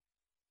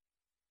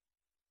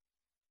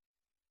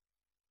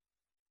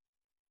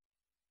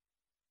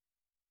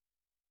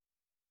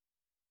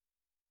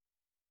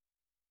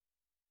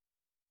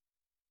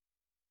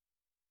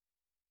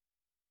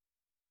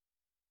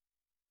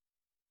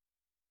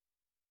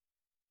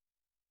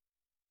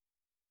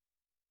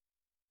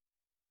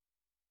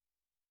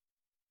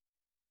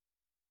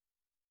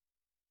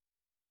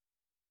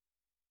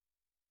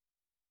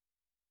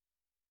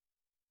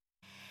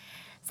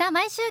さあ、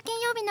毎週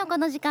金曜日のこ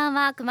の時間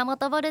は熊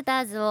本ボルタ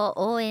ーズを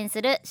応援す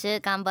る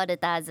週刊ボル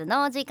ターズ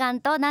の時間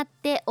となっ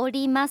てお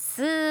りま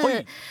す、は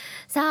い、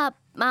さ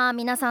あ、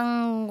皆さ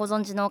んご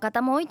存知の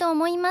方も多いと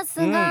思いま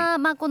すが、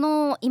こ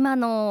の今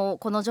の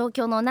この状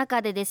況の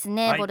中でです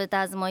ね、はいボル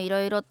ターズもい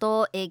ろいろ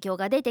と影響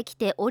が出てき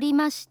ており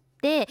まし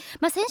て、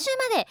先週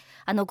まで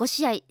5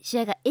試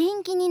合が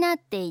延期になっ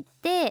てい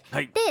て、は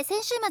い、で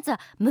先週末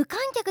は無観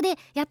客で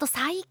やっと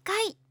再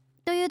開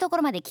というとこ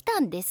ろまで来た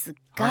んです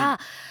が、は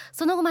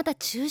その後また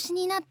中止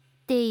になっ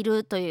てい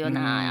るというよう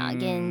な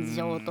現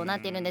状となっ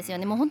ているんですよ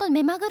ね。もう本当に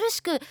目まぐる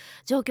しく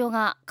状況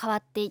が変わ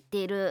っていって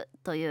いる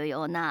という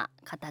ような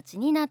形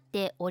になっ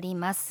ており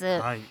ます、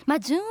はい、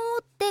順を追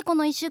ってこ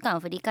の1週間を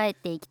振り返っ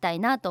ていきたい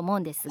なと思う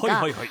んですが、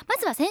はい、はい、ま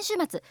ずは先週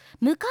末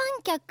無観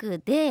客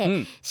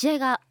で試合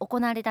が行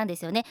われたんで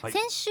すよね、はい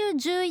先週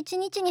11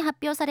日に発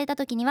表された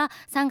時には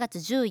3月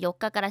14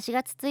日から4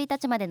月1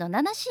日までの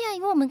7試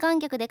合を無観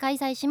客で開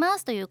催しま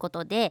すというこ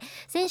とで、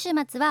先週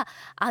末は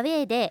アウ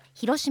ェーで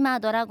広島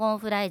ドラゴン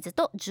フライズ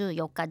と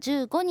14日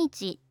15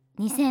日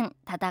2戦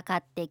戦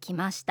ってき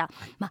ました、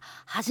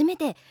初め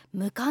て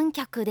無観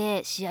客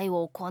で試合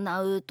を行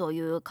うとい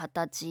う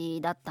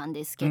形だったん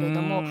ですけれ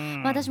ども、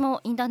私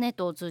もインターネッ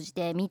トを通じ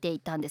て見てい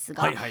たんです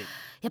が、はい、はい、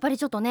やっぱり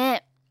ちょっと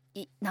ね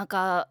なん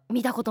か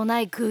見たことな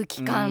い空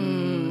気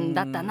感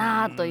だった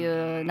なと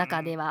いう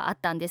中ではあっ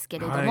たんですけ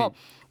れども、はい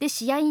で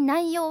試合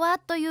内容は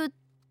という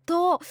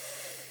と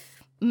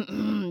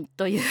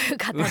という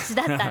形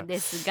だったんで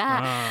す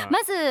が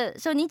まず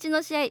初日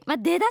の試合、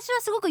出だしは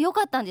すごく良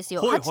かったんです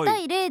よ、はいはい8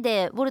対0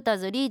でウォルター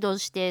ズリード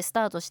してス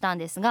タートしたん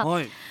ですが、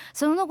はい、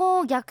その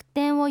後逆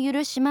転を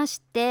許しま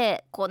し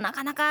て、な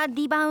かなか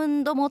リバウ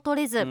ンドも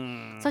取れず、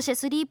そして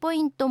スリーポ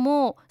イント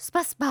もス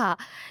パスパ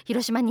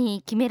広島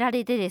に決めら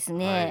れてです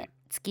ね、はい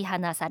突き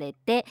放され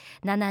て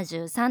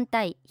73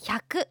対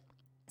100、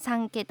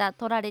3桁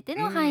取られて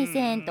の敗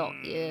戦と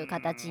いう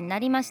形にな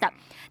りました。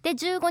で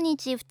15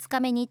日2日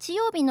目日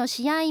曜日の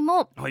試合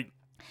もはい、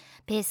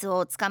ペース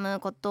をつかむ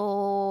こ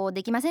と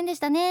できませんでし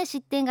たね。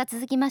失点が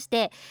続きまし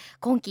て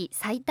今季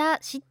最多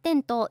失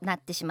点とな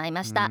ってしまい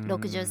ました。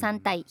63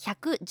対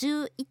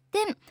111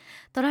点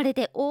取られ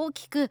て大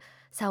きく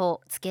差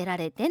をつけら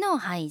れての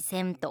敗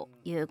戦と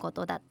いうこ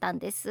とだったん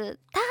です。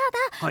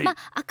ただ、はい、明る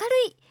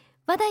い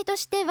話題と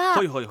しては、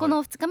はいはいはいこ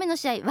の2日目の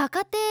試合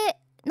若手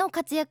の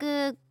活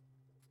躍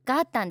が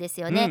あったんで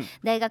すよね、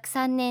大学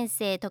3年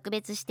生特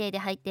別指定で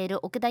入ってい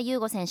る奥田優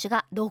吾選手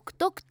が6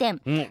得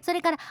点、そ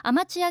れからア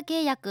マチュア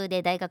契約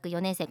で大学4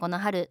年生この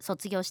春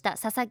卒業した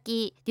佐々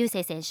木隆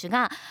星選手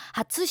が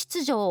初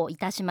出場い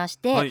たしまし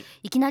て、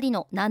いきなり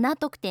の7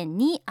得点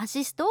2ア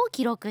シストを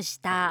記録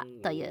した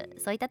という、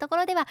そういったとこ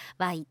ろでは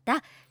湧い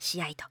た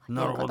試合とい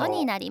うこと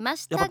になりま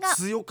したが、やっぱ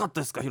強かっ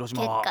たですか、広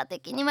島は。結果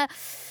的には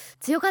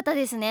強かった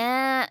です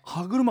ね。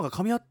歯車が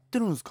噛み合って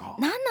るんですか。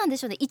何なんで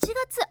しょうね。1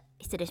月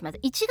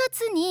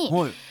に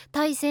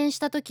対戦し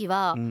た時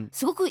は、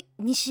すごく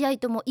2試合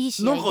ともいい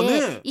試合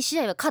で、1試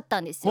合は勝った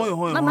んですよ、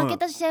負け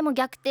た試合も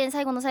逆転、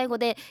最後の最後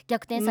で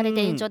逆転され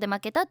て延長で負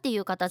けたってい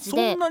う形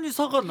で、そんなに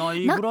差がな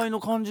いぐらいの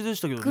感じで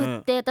したけど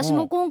ね。私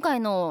も今回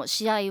の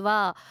試合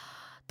は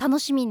楽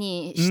しみ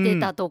にして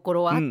たとこ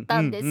ろはあっ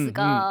たんです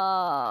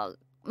が、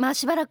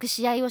しばらく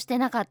試合をして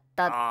なかっ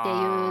たって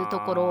いう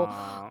ところ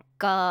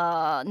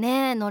が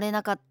ね、乗れ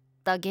なかっ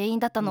た原因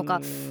だったのか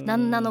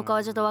何なのか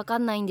はちょっと分か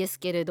んないんです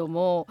けれど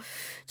も、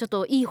ちょっ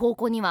といい方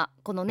向には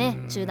このね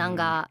中断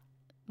が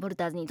ボル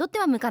ターズにとって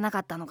は向かなか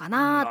ったのか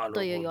な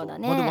というような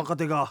ね。で若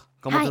手が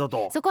頑張ってた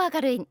と、そこは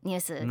明るいニュー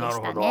スでし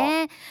た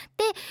ね。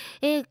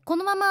で、こ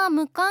のまま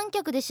無観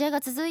客で試合が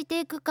続いて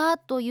いくか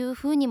という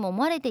ふうにも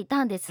思われてい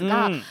たんです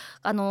が、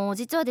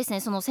実はですね、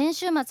その先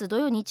週末土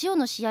曜日曜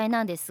の試合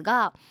なんです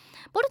が、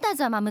ボルター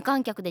ズは無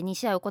観客で2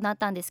試合行っ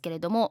たんですけれ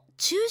ども、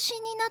中止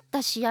になっ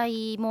た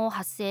試合も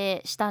発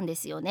生したんで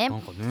すよね。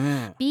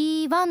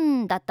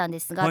B1 だったんで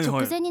すが、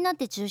直前になっ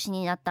て中止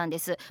になったんで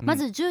す、ま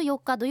ず14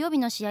日土曜日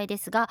の試合で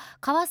すが、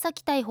川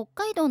崎対北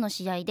海道の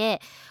試合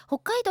で北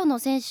海道の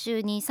選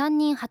手に3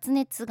人発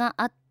熱が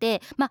あっ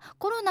て、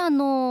コロナ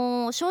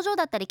の症状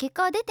だったり結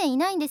果は出てい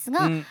ないんです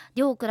が、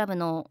両クラブ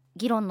の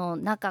議論の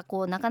中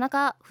なかな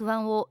か不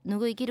安を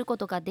拭い切るこ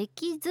とがで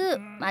きず、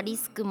リ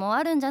スクも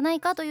あるんじゃない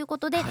かというこ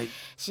とで、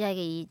試合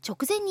直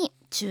前に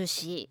中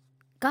止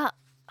が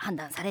判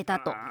断された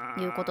と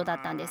いうことだ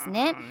ったんです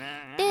ね。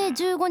で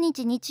15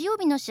日日曜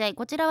日の試合、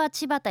こちらは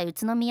千葉対宇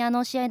都宮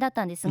の試合だっ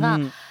たんですが、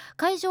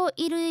会場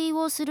入り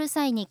をする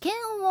際に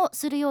検温を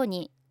するよう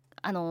に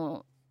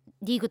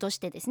リーグとし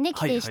てですね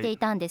規定してい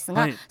たんです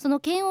が、その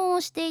検温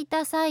をしてい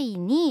た際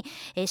に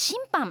審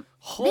判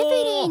レフ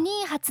ェリー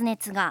に発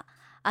熱が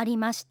あり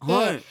まし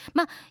て、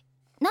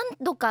何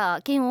度か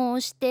検温を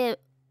して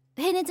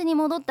平熱に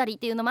戻ったりっ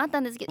ていうのもあっ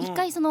たんですけど、一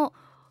回ちょ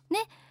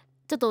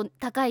っと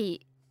高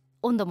い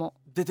温度も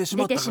出てし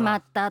ま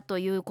ったと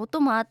いうこ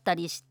ともあった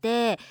りし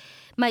て、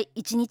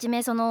1日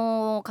目そ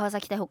の川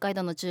崎対北海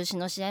道の中止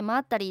の試合もあ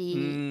った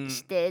り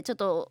して、ちょっ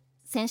と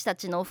選手た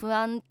ちの不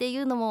安ってい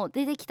うのも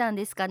出てきたん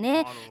ですか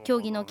ね。競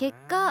技の結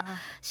果、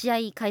試合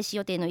開始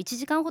予定の1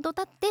時間ほど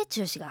経って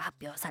中止が発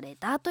表され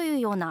たという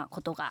ようなこ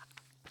とが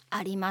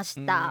ありま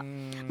した。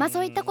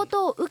そういったこ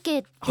とを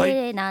受け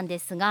てなんで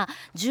すが、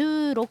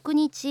16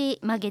日、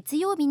月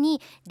曜日に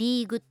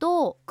リーグ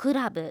とク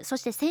ラブ、そ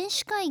して選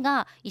手会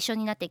が一緒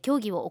になって協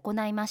議を行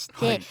いまし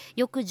て、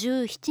翌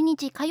17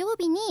日火曜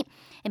日に、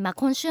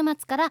今週末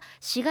から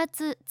4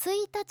月1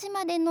日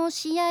までの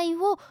試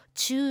合を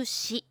中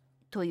止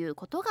という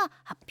ことが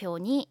発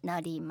表に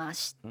なりま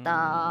し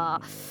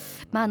た。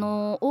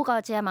大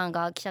川チェアマン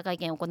が記者会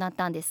見を行っ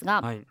たんです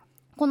が、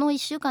この1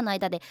週間の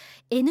間で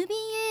NBA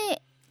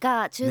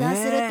が中断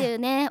するって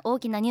いう大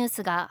きなニュー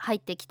スが入っ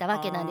てきたわ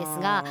けなんです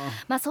が、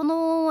そ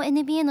の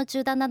NBA の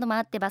中断なども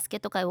あってバスケッ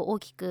ト界を大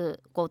き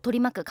く取り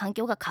巻く環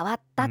境が変わっ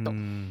たと。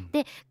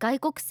で、外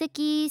国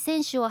籍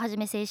選手をはじ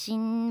め精神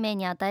面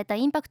に与えた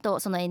インパクト、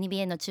その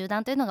NBA の中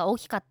断というのが大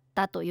きかっ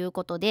たという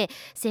ことで、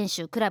選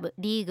手、クラブ、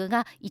リーグ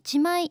が一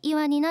枚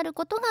岩になる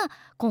ことが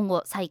今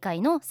後再開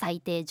の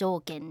最低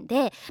条件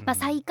で、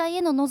再開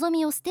への望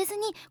みを捨てず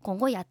に今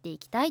後やってい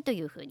きたいと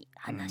いうふうに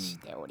話し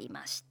ており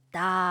ました。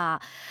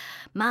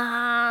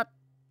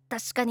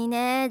確かに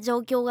ね、状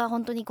況が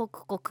本当に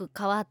刻々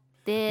変わっ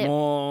て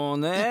もう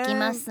ねいき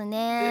ます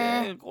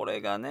ね。こ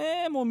れが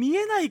ね、もう見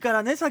えないか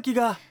らね、先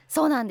が。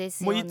そうなんで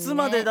すよね。もういつ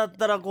までだっ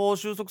たら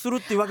収束する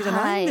っていうわけじゃ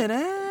ないんで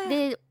ね、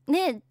で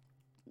ね、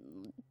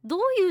どう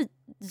いう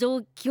状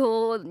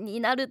況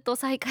になると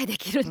再開で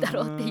きるんだ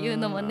ろうっていう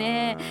のも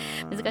ね、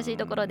難しい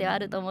ところではあ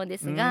ると思うんで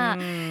すが、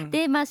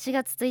で、4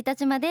月1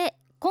日まで、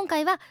今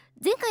回は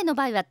前回の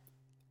場合は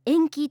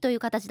延期という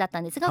形だった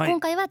んですが、今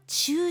回は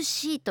中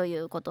止とい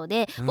うこと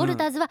で、ウォル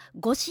ターズは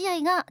5試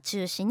合が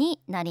中止に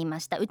なり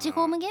ました。うち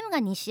ホームゲームが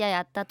2試合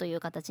あったとい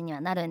う形に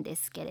はなるんで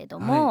すけれど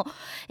も、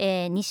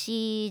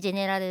西ジェ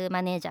ネラル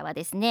マネージャーは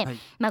ですね、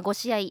5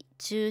試合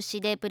中止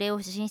でプレーオ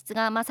フ進出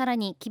がさら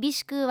に厳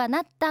しくは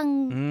なった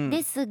ん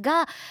です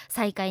が、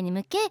再開に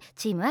向け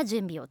チームは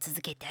準備を続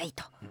けたい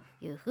と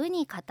いうふう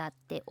に語っ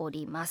てお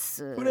りま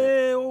す。プ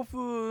レーオ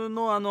フ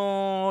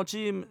のチ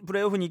ーム、プ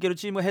レーオフに行ける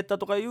チームが減った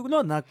とかいうの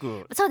はな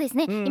く、そうです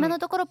ね、今の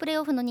ところプレ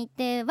ーオフの日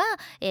程は、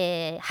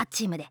8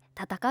チームで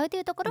戦うと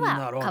いうところ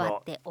は変わ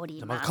ってお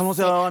ります。可能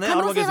性はね、あ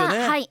るわけですよ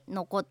ね。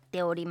残っ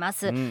ておりま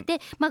す。で、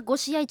5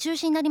試合中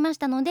止になりまし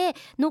たので、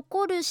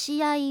残る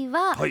試合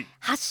は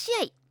8試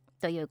合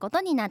というこ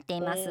とになってい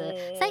ます。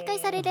再開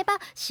されれば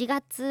4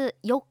月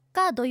4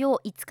日土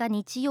曜、5日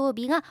日曜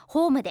日が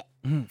ホームで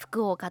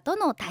福岡と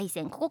の対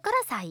戦、ここから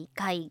再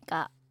開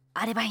が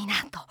あればいいな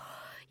と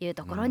いう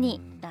ところ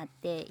になっ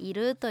てい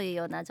るという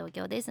ような状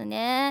況です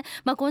ね。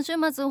今週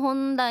末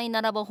本来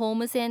ならばホー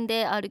ム戦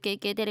で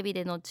RKK テレビ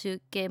での中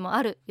継も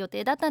ある予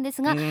定だったんで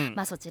すが、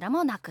そちら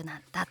もなくな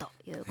ったと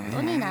いうこ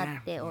とにな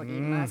っており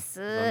ま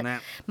す。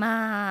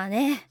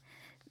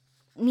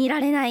見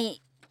られな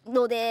い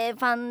のでフ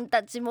ァン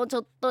たちもちょ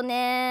っと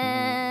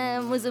ね、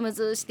ムズム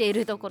ズしてい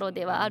るところ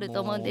ではある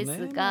と思うんで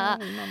すが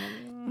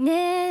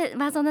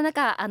そんな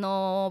中、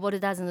ボル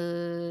ダー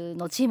ズ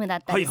のチームだっ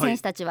たり選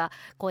手たちは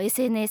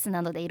SNS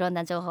などでいろん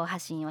な情報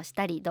発信をし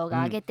たり動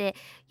画を上げて、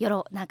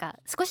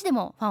少しで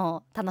もファン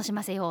を楽し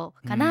ませよ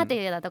うかなと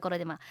いうようなところ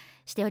で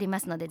しておりま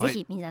すので、ぜ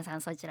ひ皆さ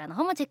んそちらの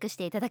方もチェックし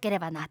ていただけれ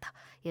ばなと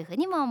いうふう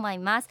にも思い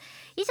ます。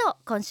以上、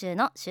今週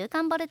の週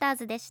刊ボルダー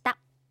ズでした。